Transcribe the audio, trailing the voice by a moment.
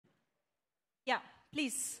Yeah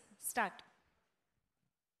please start.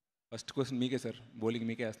 First question మీకే sir, bowling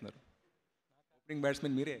మీకే వేస్తున్నారు. ఓపెనింగ్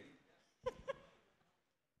బ్యాట్స్మెన్ మీరే.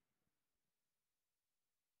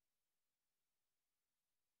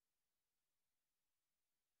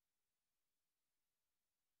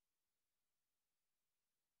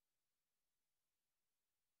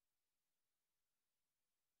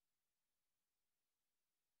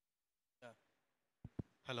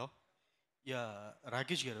 హలో, యా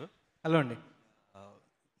రాకేష్ గారు. హలో అండి.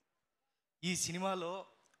 ఈ సినిమాలో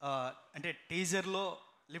అంటే టీజర్లో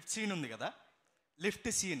లిఫ్ట్ సీన్ ఉంది కదా, లిఫ్ట్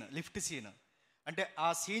సీన్ అంటే ఆ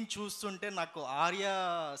సీన్ చూస్తుంటే నాకు ఆర్య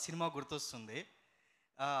సినిమా గుర్తొస్తుంది.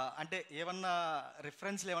 అంటే ఏమన్నా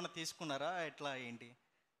రిఫరెన్స్లు ఏమన్నా తీసుకున్నారా, ఎట్లా ఏంటి?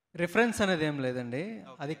 రిఫరెన్స్ అనేది ఏం లేదండి,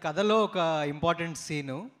 అది కథలో ఒక ఇంపార్టెంట్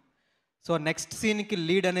సీను. సో నెక్స్ట్ సీన్కి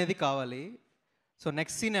లీడ్ అనేది కావాలి. సో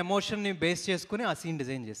నెక్స్ట్ సీన్ ఎమోషన్ని బేస్ చేసుకుని ఆ సీన్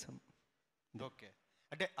డిజైన్ చేసాం. ఓకే,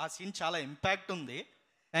 అంటే ఆ సీన్ చాలా ఇంపాక్ట్ ఉంది.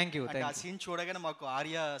 Thank you. ఆ సీన్ చూడగానే మాకు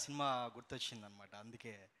ఆర్య సినిమా గుర్తొచ్చింది అనమాట.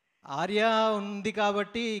 అందుకే ఆర్య ఉంది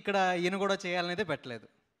కాబట్టి ఇక్కడ ఈయన కూడా చేయాలనేది పెట్టలేదు.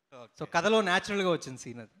 సో కథలో న్యాచురల్గా వచ్చింది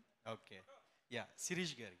సీన్ అది. ఓకే, యా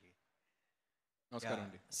శిరీష్ గారికి నమస్కారం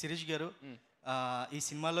అండి. శిరీష్ గారు, ఈ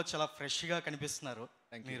సినిమాలో చాలా ఫ్రెష్గా కనిపిస్తున్నారు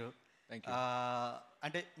మీరు.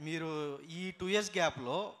 అంటే మీరు ఈ 2 years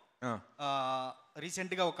గ్యాప్లో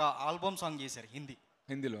రీసెంట్గా ఒక ఆల్బమ్ సాంగ్ చేశారు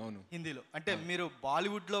హిందీలో. అవును, హిందీలో. అంటే మీరు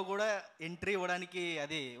బాలీవుడ్లో కూడా ఎంట్రీ ఇవ్వడానికి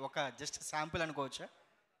అది ఒక జస్ట్ శాంపుల్ అనుకోవచ్చా?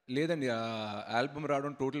 లేదండి, ఆ ఆల్బమ్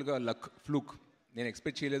రావడం టోటల్గా లక్, ఫ్లూక్. నేను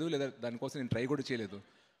ఎక్స్పెక్ట్ చేయలేదు, లేదా దానికోసం నేను ట్రై కూడా చేయలేదు.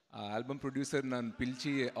 ఆ ఆల్బమ్ ప్రొడ్యూసర్ నన్ను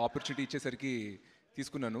పిలిచి ఆపర్చునిటీ ఇచ్చేసరికి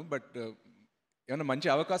తీసుకున్నాను. బట్ ఏమన్నా మంచి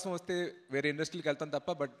అవకాశం వస్తే వేరే ఇండస్ట్రీకి వెళ్తాను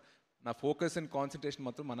తప్ప, బట్ నా ఫోకస్ అండ్ కాన్సన్ట్రేషన్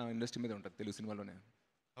మాత్రం మన ఇండస్ట్రీ మీద ఉంటుంది, తెలుగు సినిమాలోనే.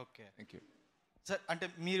 Okay, thank you sir. అంటే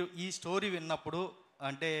మీరు ఈ స్టోరీ విన్నప్పుడు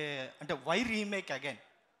అంటే వై రీమేక్ అగైన్?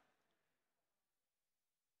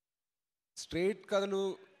 స్ట్రైట్ కథలు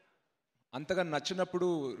అంతగా నచ్చినప్పుడు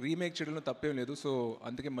రీమేక్ చేయడంలో తప్పేం లేదు. సో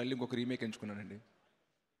అందుకే మళ్ళీ ఇంకొక రీమేక్ ఎంచుకున్నానండి.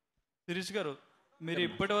 శిరీష్ గారు, మీరు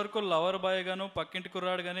ఇప్పటి వరకు లవర్ బాయ్ గాను పక్కింటి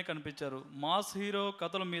కుర్రాడు గానే కనిపించారు. మాస్ హీరో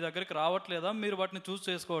కథలు మీ దగ్గరికి రావట్లేదా? మీరు వాటిని చూస్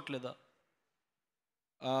చేసుకోవట్లేదా?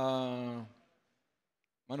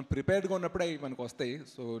 మనం ప్రిపేర్డ్గా ఉన్నప్పుడు అవి మనకు వస్తాయి.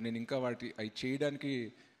 సో నేను ఇంకా అవి చేయడానికి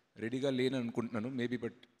రెడీగా లేని అనుకుంటున్నాను. మేబీ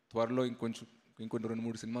బట్ త్వరలో ఇంకొన్ని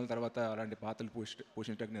 2-3 సినిమాల తర్వాత అలాంటి పాత్రలు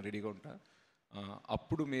పోషించడానికి నేను రెడీగా ఉంటా.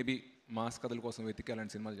 అప్పుడు మేబీ మాస్ కథల కోసం వెతికి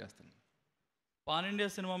అలాంటి సినిమాలు చేస్తాను. పాన్ ఇండియా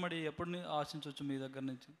సినిమా మరి ఎప్పుడు ఆశించవచ్చు మీ దగ్గర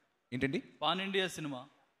నుంచి? ఏంటండి pan India cinema?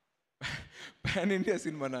 Pan India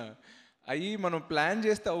సినిమానా? అవి మనం ప్లాన్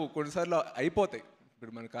చేస్తే కొన్నిసార్లు అయిపోతాయి.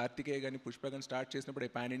 ఇప్పుడు మన కార్తికేయ కానీ పుష్ప కానీ స్టార్ట్ చేసినప్పుడు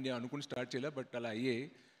పాన్ ఇండియా అనుకుని స్టార్ట్ చేయలే, బట్ అలా అయ్యే.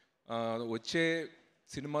 వచ్చే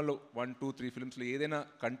సినిమాలో 1-2-3 ఫిల్మ్స్లో ఏదైనా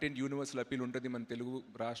కంటెంట్ యూనివర్సల్ అపీల్ ఉంటుంది, మన తెలుగు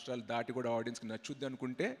రాష్ట్రాలు దాటి కూడా ఆడియన్స్కి నచ్చుద్ది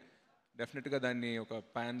అనుకుంటే డెఫినెట్గా దాన్ని ఒక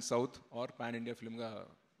pan south are pan India ఫిల్మ్గా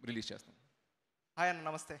release చేస్తాం. హాయ్ అన్న,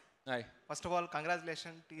 నమస్తే. Hi. First of all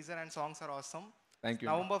congratulation, teaser and songs are awesome. Thank you.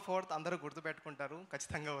 November 4th అందరూ గుర్తుపెట్టుకుంటారు,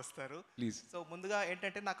 ఖచ్చితంగా వస్తారు. ప్లీజ్. సో ముందుగా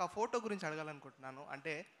ఏంటంటే నాకు ఆ ఫోటో గురించి అడగాలనుకుంటున్నాను.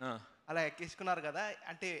 అంటే అలా ఎక్కించుకున్నారు కదా,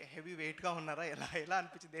 అంటే హెవీ వెయిట్గా ఉన్నారా, ఎలా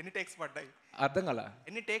అనిపించింది? ఎన్ని టేక్స్ పడ్డాయి? అర్థం కదా,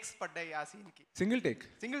 ఎన్ని టేక్స్ పడ్డాయి ఆ సీన్కి? Single take.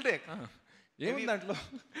 ఏముంది దాంట్లో?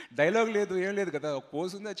 డైలాగ్ లేదు, ఏం లేదు కదా,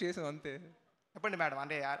 పోజ్ ఉందా, చేసాం అంతే. చెప్పండి మేడం,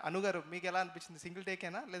 అంటే అను గారు మీకు ఎలా అనిపించింది? సింగిల్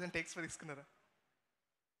టేకేనా లేదంటే టేక్స్ తీసుకున్నారా?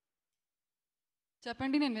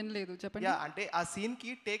 చెప్పండి, నేను వినలేదు, చెప్పండి. అంటే ఆ సీన్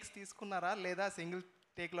కి టేక్స్ తీసుకున్నారా లేదా సింగిల్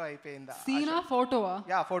టేక్ లో అయిపోయిందా? సీనా ఫోటోవా?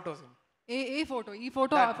 Photo scene. ఏ ఫోటో? ఈ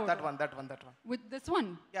ఫోటో, ఆ photo? that one. With this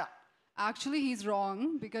one? Actually he's wrong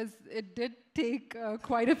because it did take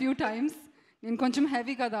quite a few times. నేను కొంచెం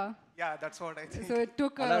హెవీ కదా. That's what I think. So it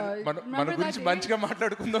took మన గురించి మంచిగా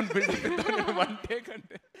మాట్లాడుకుందాం, వన్ టేక్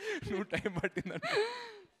అంటే నువ్వు time పట్టిందంటే.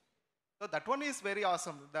 So that one is very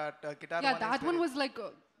awesome. That guitar one. That one was like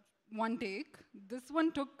one take. This one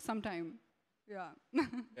took some time.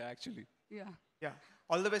 Actually.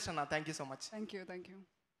 All the best Anna, thank you so much. Thank you.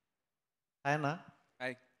 Hi అన్న.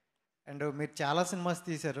 Hi. And మీరు చాలా cinemas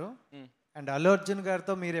తీశారు, and Allu Arjun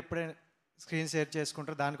గారితో మీరు ఎప్పుడైనా screen share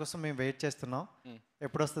చేసుకుంటారు? దానికోసం మేము వెయిట్ చేస్తున్నాం,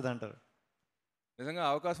 ఎప్పుడు వస్తుంది అంటారు? నిజంగా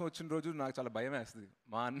అవకాశం వచ్చిన రోజు నాకు చాలా భయం వేస్తుంది.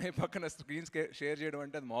 మా అన్నయ్య పక్కన స్క్రీన్ షేర్ చేయడం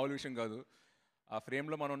అంటే అది మామూలు విషయం కాదు. ఆ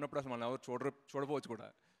ఫ్రేమ్లో మనం ఉన్నప్పుడు అసలు మనం ఎవరు చూడపోవచ్చు కూడా.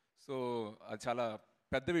 సో అది చాలా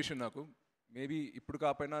పెద్ద విషయం నాకు. మేబీ ఇప్పుడు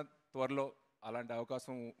కాకపోయినా త్వరలో అలాంటి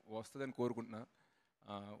అవకాశం వస్తుందని కోరుకుంటున్నా.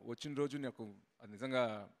 వచ్చిన రోజు నాకు అది నిజంగా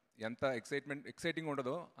ఎంత ఎక్సైటింగ్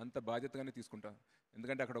ఉండదో అంత బాధ్యతగానే తీసుకుంటాను.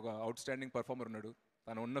 ఎందుకంటే అక్కడ ఒక అవుట్ స్టాండింగ్ పర్ఫార్మర్ ఉన్నాడు,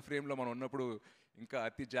 తను ఉన్న ఫ్రేమ్లో మనం ఉన్నప్పుడు ఇంకా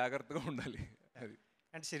అతి జాగ్రత్తగా ఉండాలి. అది.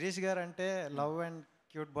 అండ్ శిరీష్ గారు అంటే లవ్ అండ్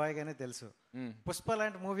క్యూట్ బాయ్ గానే తెలుసు. పుష్ప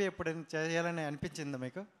లాంటి మూవీ ఎప్పుడైనా చేయాలని అనిపించిందా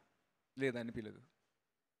మీకు? లేదు, అనిపించలేదు.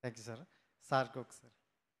 Thank you sir. సార్కి ఒకసారి.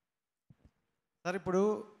 సార్ ఇప్పుడు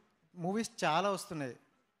మూవీస్ చాలా వస్తున్నాయి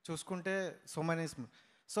చూసుకుంటే సో మెనీ.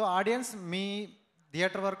 సో ఆడియన్స్ మీ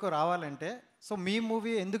థియేటర్ వరకు రావాలంటే సో మీ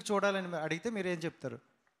మూవీ ఎందుకు చూడాలని అడిగితే మీరు ఏం చెప్తారు?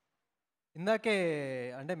 ఇందాకే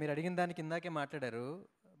అంటే మీరు అడిగిన దానికి ఇందాకే మాట్లాడారు,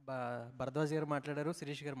 భరద్వాజ్ గారు మాట్లాడారు,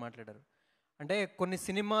 శిరీష్ గారు మాట్లాడారు. అంటే కొన్ని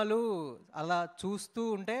సినిమాలు అలా చూస్తూ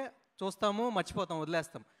ఉంటే చూస్తాము, మర్చిపోతాం,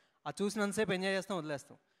 వదిలేస్తాం. ఆ చూసినంతసేపు ఎంజాయ్ చేస్తాం,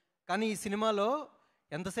 వదిలేస్తాం. కానీ ఈ సినిమాలో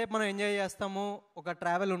ఎంతసేపు మనం ఎంజాయ్ చేస్తాము, ఒక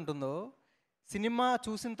ట్రావెల్ ఉంటుందో, సినిమా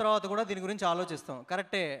చూసిన తర్వాత కూడా దీని గురించి ఆలోచిస్తాం.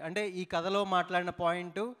 కరెక్టే, అంటే ఈ కథలో మాట్లాడిన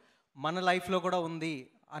పాయింట్ మన లైఫ్లో కూడా ఉంది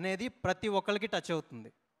అనేది ప్రతి ఒక్కరికి టచ్ అవుతుంది.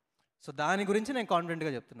 సో దాని గురించి నేను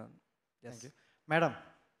కాన్ఫిడెంట్గా చెప్తున్నాను. మేడం,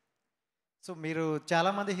 సో మీరు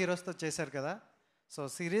చాలామంది హీరోస్తో చేశారు కదా, సో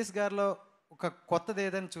సిరీస్ గారిలో ఒక కొత్తది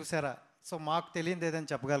ఏదైనా చూసారా? సో మాకు తెలియదు ఏదైనా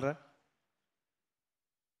చెప్పగలరా?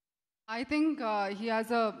 I think he has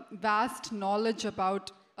a vast knowledge about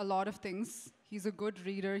a lot of things. He's a good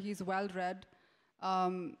reader. He's well read.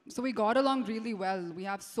 So we got along really well. We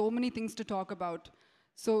have so many things to talk about.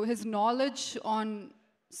 So his knowledge on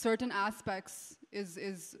certain aspects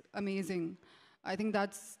is amazing. I think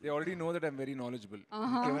that's... They already know that I'm very knowledgeable.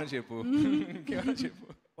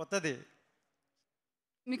 కొత్తది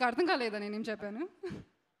మీకు అర్థం కాలేదా నేనేం చెప్పాను?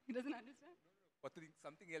 He doesn't understand.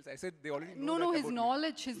 Something else. I said they already know. No, his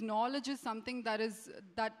knowledge is something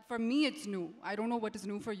that for me it's new. I don't know what is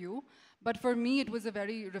new for you, but for me it was a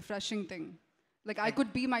very refreshing thing. Like I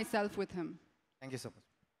could be myself with him. Thank you so much.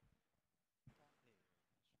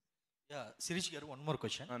 Yeah Sirish గారు, one more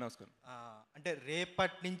question. నమస్కారం. అంటే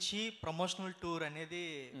రేపటి నుంచి promotional tour అనేది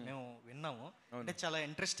మేము విన్నాము, అంటే చాలా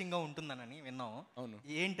ఇంట్రెస్టింగ్గా ఉంటుందని విన్నాము. అవును,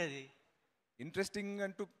 ఏంటది? ఇంట్రెస్టింగ్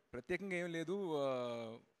అంటూ ప్రత్యేకంగా ఏం లేదు.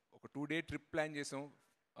 ఒక 2 day ట్రిప్ ప్లాన్ చేసాం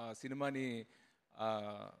సినిమాని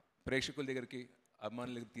ప్రేక్షకుల దగ్గరికి,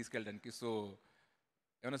 అభిమానుల దగ్గరికి తీసుకెళ్ళడానికి. సో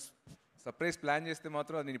ఏమైనా సర్ప్రైజ్ ప్లాన్ చేస్తే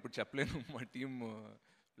మాత్రం అది నేను ఇప్పుడు చెప్పలేను. మా టీం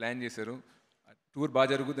ప్లాన్ చేశారు. టూర్ బాగా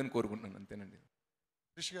జరుగుతుందని కోరుకుంటున్నాను, అంతేనండి.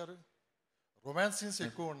 క్రిష్ గారు, రొమాన్స్ సీన్స్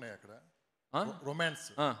ఎక్కువ ఉన్నాయి అక్కడ. రొమాన్స్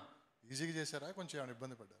ఈజీగా చేశారా, కొంచెం ఏమైనా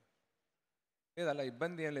ఇబ్బంది పడ్డారు? లేదు, అలా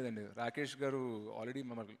ఇబ్బంది ఏం లేదండి. రాకేష్ గారు ఆల్రెడీ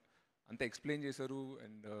మమ్మల్ని అంతా ఎక్స్ప్లెయిన్ చేశారు.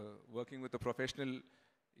 అండ్ వర్కింగ్ విత్ ప్రొఫెషనల్,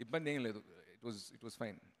 ఇబ్బంది ఏం లేదు. It was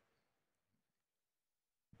fine.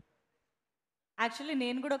 యాక్చువల్లీ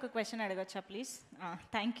నేను కూడా ఒక క్వశ్చన్ అడగచ్చా ప్లీజ్?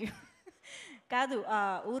 Thank you. కాదు,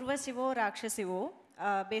 ఊర్వశివో రాక్షసివో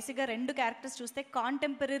బేసిక్గా 2 క్యారెక్టర్స్ చూస్తే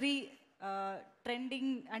కాంటెంపరీ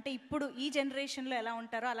ట్రెండింగ్, అంటే ఇప్పుడు ఈ జనరేషన్లో ఎలా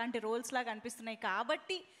ఉంటారో అలాంటి రోల్స్ లాగా అనిపిస్తున్నాయి.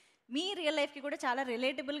 కాబట్టి మీ రియల్ లైఫ్కి కూడా చాలా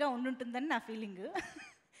రిలేటబుల్గా ఉండుంటుందని నా ఫీలింగ్.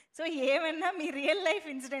 సో ఏమైనా మీ రియల్ లైఫ్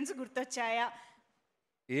ఇన్సిడెంట్స్ గుర్తొచ్చాయా?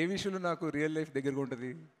 ఏ విషయంలో నాకు రియల్ లైఫ్ దగ్గరగా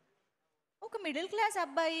ఉంటుంది? ఒక మిడిల్ క్లాస్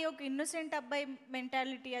అబ్బాయి, ఒక ఇన్నోసెంట్ అబ్బాయి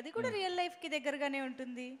మెంటాలిటీ, అది కూడా రియల్ లైఫ్కి దగ్గరగానే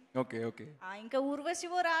ఉంటుంది. Okay okay. ఇంకా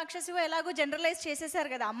ఊర్వశివో రాక్షసివో ఎలాగో జనరలైజ్ చేసేసారు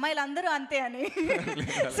కదా అమ్మాయిలు అందరూ అంతే అని.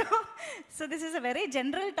 So this is a very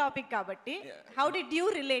general topic కాబట్టి how did you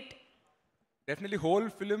relate? Definitely whole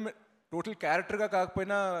film total క్యారెక్టర్గా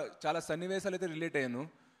కాకపోయినా చాలా సన్నివేశాలు అయితే రిలేట్ అయ్యాను.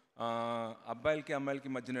 అబ్బాయిలకి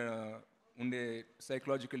అమ్మాయిలకి మధ్యన ఉండే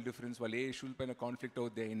సైకలాజికల్ డిఫరెన్స్, వాళ్ళు ఏ ఇష్యూల పైన కాన్ఫ్లిక్ట్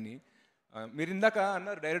అవుద్ది అవన్నీ. మీరు ఇందాక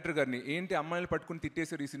అన్నారు డైరెక్టర్ గారిని, ఏంటి అమ్మాయిలు పట్టుకుని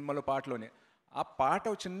తిట్టేశారు ఈ సినిమాలో పాటలోనే. ఆ పాట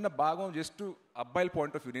చిన్న భాగం జస్ట్ అబ్బాయిల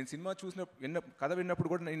పాయింట్ ఆఫ్ వ్యూ. నేను సినిమా కథ విన్నప్పుడు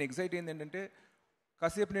కూడా నేను ఎగ్జైట్ అయింది ఏంటంటే,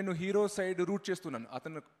 కాసేపు నేను హీరో సైడ్ రూట్ చేస్తున్నాను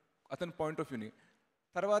అతని పాయింట్ ఆఫ్ వ్యూని.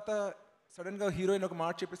 తర్వాత సడన్గా హీరోయిన్ ఒక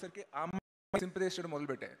మాట చెప్పేసరికి ఆ అమ్మాయి ఎంపథైజ్ చేయడం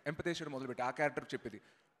మొదలుపెట్టే ఆ క్యారెక్టర్ చెప్పేది,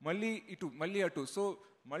 మళ్ళీ అటు. So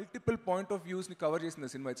multiple point of వ్యూస్ని cover చేసింది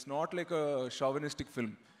cinema. It's not like a షావినిస్టిక్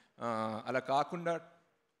film. అలా కాకుండా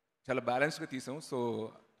చాలా బ్యాలెన్స్గా తీసాం. సో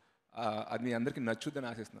అది మీ అందరికీ నచ్చుద్దని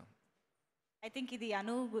ఆశిస్తున్నాం. ఐ థింక్ ఇది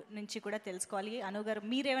అను నుంచి కూడా తెలుసుకోవాలి. అను గారు,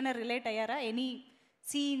 మీరు ఏమైనా రిలేట్ అయ్యారా? Any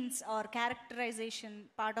scenes are characterisation,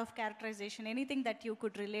 part of characterisation, anything that you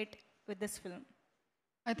could relate with this film?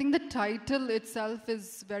 I think the title itself is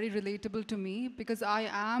very relatable to me because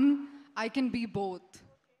I can be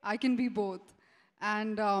both.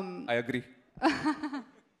 And I agree.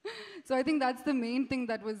 So I think that's the main thing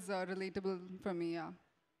that was relatable for me, yeah.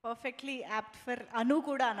 Perfectly apt for Anu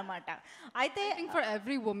kuda anamata. I think for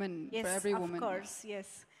every woman, yes, for every woman. Of course, yes.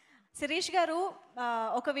 Sirish గారు,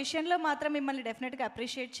 ఒక విషయంలో మాత్రం మిమ్మల్ని డెఫినెట్గా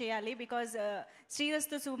appreciate చేయాలి. Because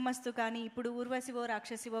శ్రీరస్తు శుభమస్తు కానీ, ఇప్పుడు ఊర్వశివో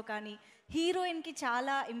రాక్షసివో కానీ, హీరోయిన్కి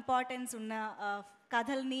చాలా ఇంపార్టెన్స్ ఉన్న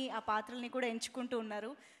కథల్ని, ఆ పాత్రల్ని కూడా ఎంచుకుంటూ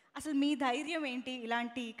ఉన్నారు. అసలు మీ ధైర్యం ఏంటి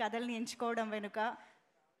ఇలాంటి కథల్ని ఎంచుకోవడం వెనుక?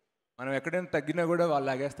 మనం ఎక్కడైనా తగ్గినా కూడా వాళ్ళు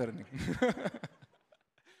లాగేస్తారని.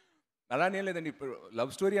 అలానే లేదండి. ఇప్పుడు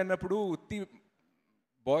లవ్ స్టోరీ అన్నప్పుడు ఉత్తి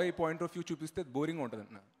బాయ్ పాయింట్ ఆఫ్ వ్యూ చూపిస్తే బోరింగ్ ఉంటుంది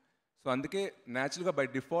అన్న. సో అందుకే న్యాచురల్గా బై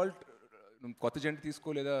డిఫాల్ట్ కొత్త జంట తీసుకో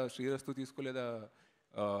లేదా శ్రీరస్తు తీసుకో లేదా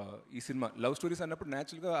ఈ సినిమా లవ్ స్టోరీస్ అన్నప్పుడు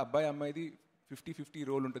న్యాచురల్గా అబ్బాయి అమ్మాయిది 50-50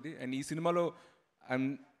 రోల్ ఉంటుంది. అండ్ ఈ సినిమాలో ఐఎమ్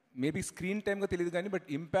మేబీ స్క్రీన్ టైమ్గా తెలియదు కానీ బట్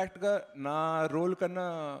ఇంపాక్ట్గా నా రోల్ కన్నా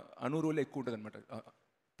అను రోల్ ఎక్కువ ఉంటుంది అనమాట.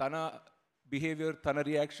 తన బిహేవియర్, తన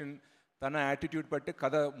రియాక్షన్, తన యాటిట్యూడ్ బట్టే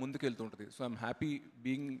కథ ముందుకు వెళ్తూ ఉంటుంది. So I'm happy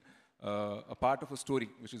being a part of a story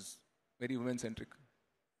which is very women centric.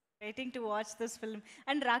 Waiting to watch this film.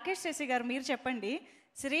 And Rakesh Shashi గారు మీరు చెప్పండి,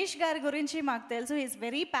 శిరీష్ గారి గురించి మాకు తెలుసు he is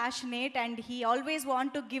very passionate and he always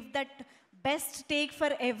want to give that best take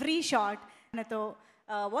for every shot. తో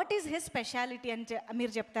what is his speciality అని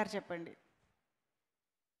మీరు చెప్తారు, చెప్పండి.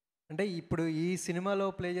 అంటే ఇప్పుడు ఈ సినిమాలో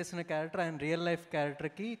ప్లే చేసిన క్యారెక్టర్ ఆయన రియల్ లైఫ్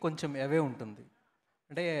క్యారెక్టర్కి కొంచెం అవే ఉంటుంది.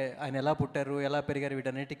 అంటే ఆయన ఎలా పుట్టారు, ఎలా పెరిగారు,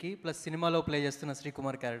 వీటన్నిటికీ ప్లస్ సినిమాలో ప్లే చేస్తున్న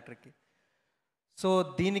శ్రీకుమార్ క్యారెక్టర్కి. సో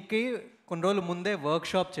దీనికి కొన్ని రోజులు ముందే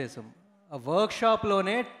వర్క్షాప్ చేసాం. ఆ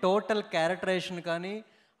వర్క్షాప్లోనే టోటల్ క్యారెక్టరైజేషన్ కానీ,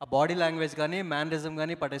 ఆ బాడీ లాంగ్వేజ్ కానీ, మ్యానరిజం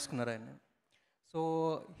కానీ పట్టేసుకున్నారు ఆయన. So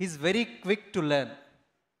he's very quick to learn.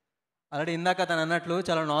 Already ఇందాక తను అన్నట్లు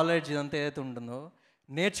చాలా నాలెడ్జ్ ఇదంతా ఏదైతే ఉంటుందో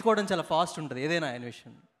నేర్చుకోవడం చాలా ఫాస్ట్ ఉంటుంది ఏదైనా ఆయన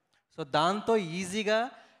విషయం. సో దాంతో ఈజీగా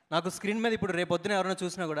నాకు స్క్రీన్ మీద ఇప్పుడు రేపొద్దున ఎవరైనా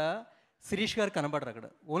చూసినా కూడా శిరీష్ గారు కనబడరు, అక్కడ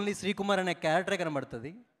ఓన్లీ శ్రీకుమార్ అనే క్యారెక్టరే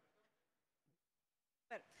కనబడుతుంది.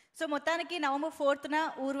 సో మొత్తానికి November 4th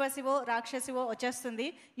ఊర్వశివో రాక్షసివో వచ్చేస్తుంది.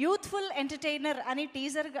 యూత్ఫుల్ ఎంటర్టైనర్ అని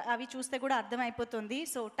టీజర్ అవి చూస్తే కూడా అర్థమైపోతుంది.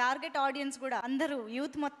 సో టార్గెట్ ఆడియన్స్ కూడా అందరూ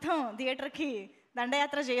యూత్ మొత్తం థియేటర్కి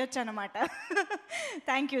దండయాత్ర చేయొచ్చు అన్నమాట.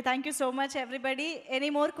 Thank you so much everybody. Any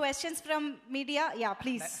more questions from media? Yeah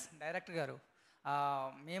please. Director గారు,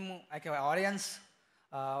 మేము ఆడియన్స్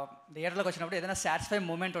థియేటర్లోకి వచ్చినప్పుడు ఏదైనా సాటిస్ఫై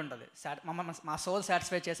మూమెంట్ ఉంటుంది, మా సోల్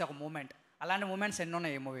సాటిస్ఫై చేసే ఒక మూమెంట్, అలాంటి మూమెంట్స్ ఎన్ని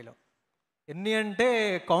ఉన్నాయి ఈ మూవీలో? ఎన్ని అంటే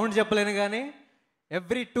కౌంట్ చెప్పలేను కానీ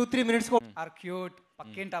ఎవ్రీ 2-3 minutes ఆర్ క్యూట్,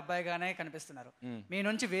 పక్కింటి అబ్బాయిగానే కనిపిస్తున్నారు. మీ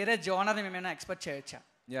నుంచి వేరే జోనర్ని మేమైనా ఎక్స్పెక్ట్ చేయొచ్చా?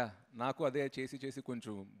 యా, నాకు అదే చేసి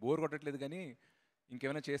కొంచెం బోర్ కొట్టట్లేదు కానీ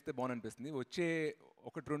ఇంకేమైనా చేస్తే బాగుంది అనిపిస్తుంది. వచ్చే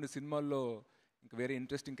 1-2 సినిమాల్లో ఇంకా వేరే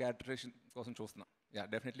ఇంట్రెస్టింగ్ క్యారెక్టరేషన్ కోసం చూస్తున్నాం. యా,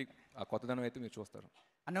 డెఫినెట్లీ ఆ కొత్తదనం అయితే మీరు చూస్తారు.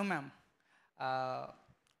 అను మ్యామ్,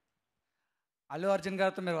 అల్లు అర్జున్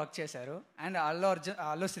గారితో మీరు వర్క్ చేశారు అండ్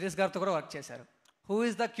అల్లు శిరీష్ గారితో కూడా వర్క్ చేశారు. Who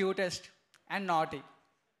is the cutest and naughty?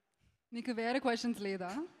 మీకు వేరే క్వశ్చన్స్ లేదా?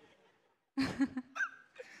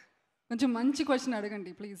 కొంచెం మంచి క్వశ్చన్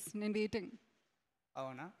అడగండి ప్లీజ్, నేను వెయిటింగ్.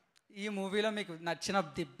 అవునా? ఈ మూవీలో మీకు నచ్చిన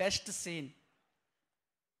ది బెస్ట్ సీన్?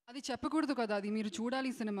 అది చెప్పకూడదు కదా, అది మీరు చూడాలి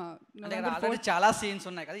సినిమా. చాలా సీన్స్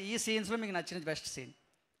ఉన్నాయి కదా, ఈ సీన్స్లో మీకు నచ్చిన best scene?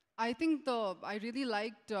 I think I really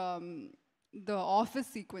liked the office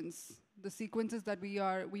sequence, the sequences that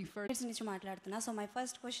we first నుంచి మాట్లాడుతున్నా. So my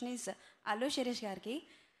first question is Allu Sirish గారికి,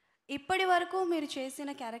 ఇప్పటి వరకు మీరు చేసిన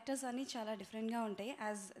క్యారెక్టర్స్ అన్నీ చాలా డిఫరెంట్గా ఉంటాయి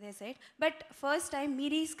as they side, but first time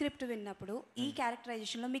మీరు ఈ స్క్రిప్ట్ విన్నప్పుడు ఈ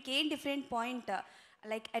క్యారెక్టరైజేషన్లో మీకు ఏం డిఫరెంట్ పాయింట్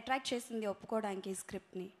లైక్ అట్రాక్ట్ చేసింది ఒప్పుకోవడానికి ఈ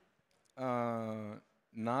స్క్రిప్ట్ని?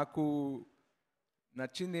 నాకు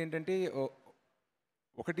నచ్చింది ఏంటంటే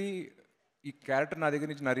ఒకటి, ఈ క్యారెక్టర్ నా దగ్గర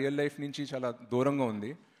నుంచి, నా రియల్ లైఫ్ నుంచి చాలా దూరంగా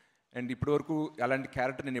ఉంది. అండ్ ఇప్పటివరకు అలాంటి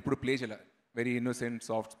క్యారెక్టర్ నేను ఎప్పుడు ప్లే చేయలే. వెరీ ఇన్నోసెంట్,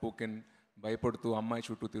 సాఫ్ట్ స్పోకెన్, భయపడుతూ అమ్మాయి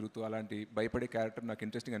చుట్టూ తిరుగుతూ అలాంటి భయపడే క్యారెక్టర్ నాకు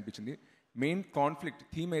ఇంట్రెస్టింగ్ అనిపించింది. మెయిన్ కాన్ఫ్లిక్ట్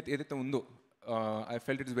థీమ్ అయితే ఏదైతే ఉందో I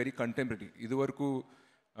felt it is very contemporary. ఇదివరకు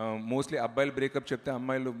మోస్ట్లీ అబ్బాయిలు బ్రేకప్ చెప్తే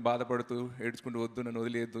అమ్మాయిలు బాధపడుతూ ఏడ్చుకుంటూ వద్దు నన్ను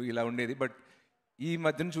వదిలేదు ఇలా ఉండేది. బట్ ఈ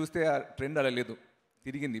మధ్యన చూస్తే ఆ ట్రెండ్ అలా లేదు,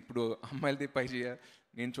 తిరిగింది. ఇప్పుడు అమ్మాయిలది పై చేయ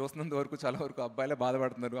నేను చూస్తున్నంత వరకు చాలా వరకు అబ్బాయిలే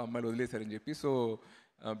బాధపడుతున్నారు అమ్మాయిలు వదిలేశారని చెప్పి. So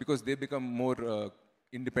because they become more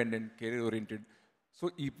independent, career oriented. So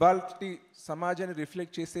ఇవాళ సమాజాన్ని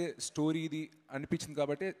రిఫ్లెక్ట్ చేసే స్టోరీ ఇది అనిపించింది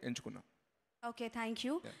కాబట్టి ఎంచుకున్నాం. Okay, thank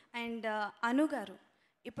you. అండ్ అను గారు,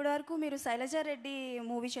 ఇప్పటివరకు మీరు శైలజారెడ్డి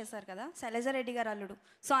మూవీ చేశారు కదా, శైలజారెడ్డి గారు అల్లుడు.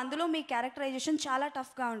 సో అందులో మీ క్యారెక్టరైజేషన్ చాలా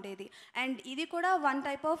టఫ్గా ఉండేది అండ్ ఇది కూడా వన్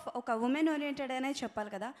టైప్ ఆఫ్ ఒక ఉమెన్ ఓరియంటెడ్ అనే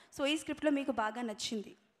చెప్పాలి కదా. సో ఈ స్క్రిప్ట్లో మీకు బాగా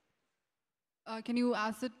నచ్చింది? Can you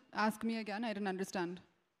ask me again? I didn't understand.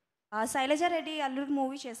 Sailaja Reddy అల్లుడు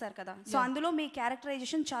మూవీ చేశారు కదా, సో అందులో మీ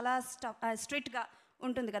క్యారెక్టరైజేషన్ చాలా స్ట్రిక్ట్గా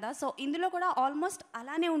ఉంటుంది కదా, సో ఇందులో కూడా ఆల్మోస్ట్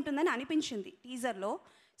అలానే ఉంటుందని అనిపించింది టీజర్లో.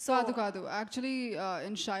 So కాదు actually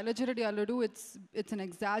in Shailajareddy Alludu it's an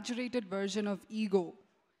exaggerated version of ego.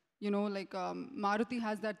 You know, like Maruti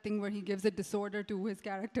has that thing where he gives a disorder to his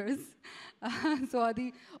characters. So adi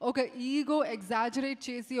oka ego exaggerate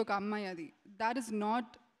chesi oka ammai adi. That is not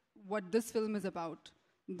what this film is about.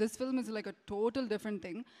 This film is like a total different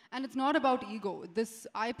thing and it's not about ego.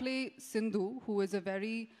 I play Sindhu, who is a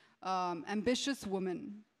very ambitious woman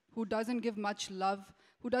who doesn't give much love,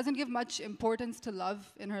 who doesn't give much importance to love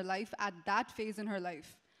in her life at that phase in her life.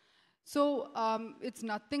 So it's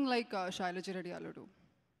nothing like Shailajareddy Alludu.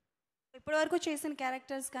 ఇప్పటివరకు చేసిన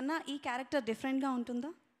characters కన్నా ఈ character డిఫరెంట్గా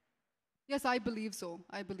ఉంటుందా? Yes, I believe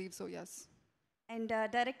so, yes. And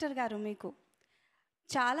director గారు, మీకు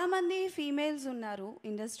చాలామంది females ఉన్నారు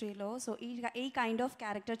ఇండస్ట్రీలో, సో ఈ కైండ్ ఆఫ్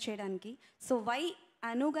క్యారెక్టర్ చేయడానికి. సో వై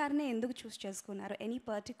అను గారిని ఎందుకు చూస్ చేసుకున్నారు? Any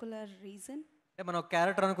particular reason? అంటే మనం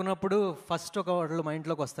క్యారెక్టర్ అనుకున్నప్పుడు ఫస్ట్ ఒక వాళ్ళు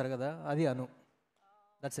మైండ్లోకి వస్తారు కదా, అది అను.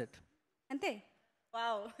 That's it. అంతే.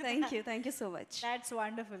 Wow. Thank you so much. That's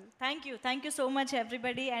wonderful. Thank you so much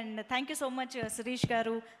everybody, and thank you so much Sirish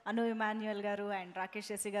garu, Anu Emmanuel garu and Rakesh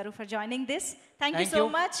Sashii garu for joining this. Thank you so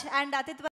much, and Atitwa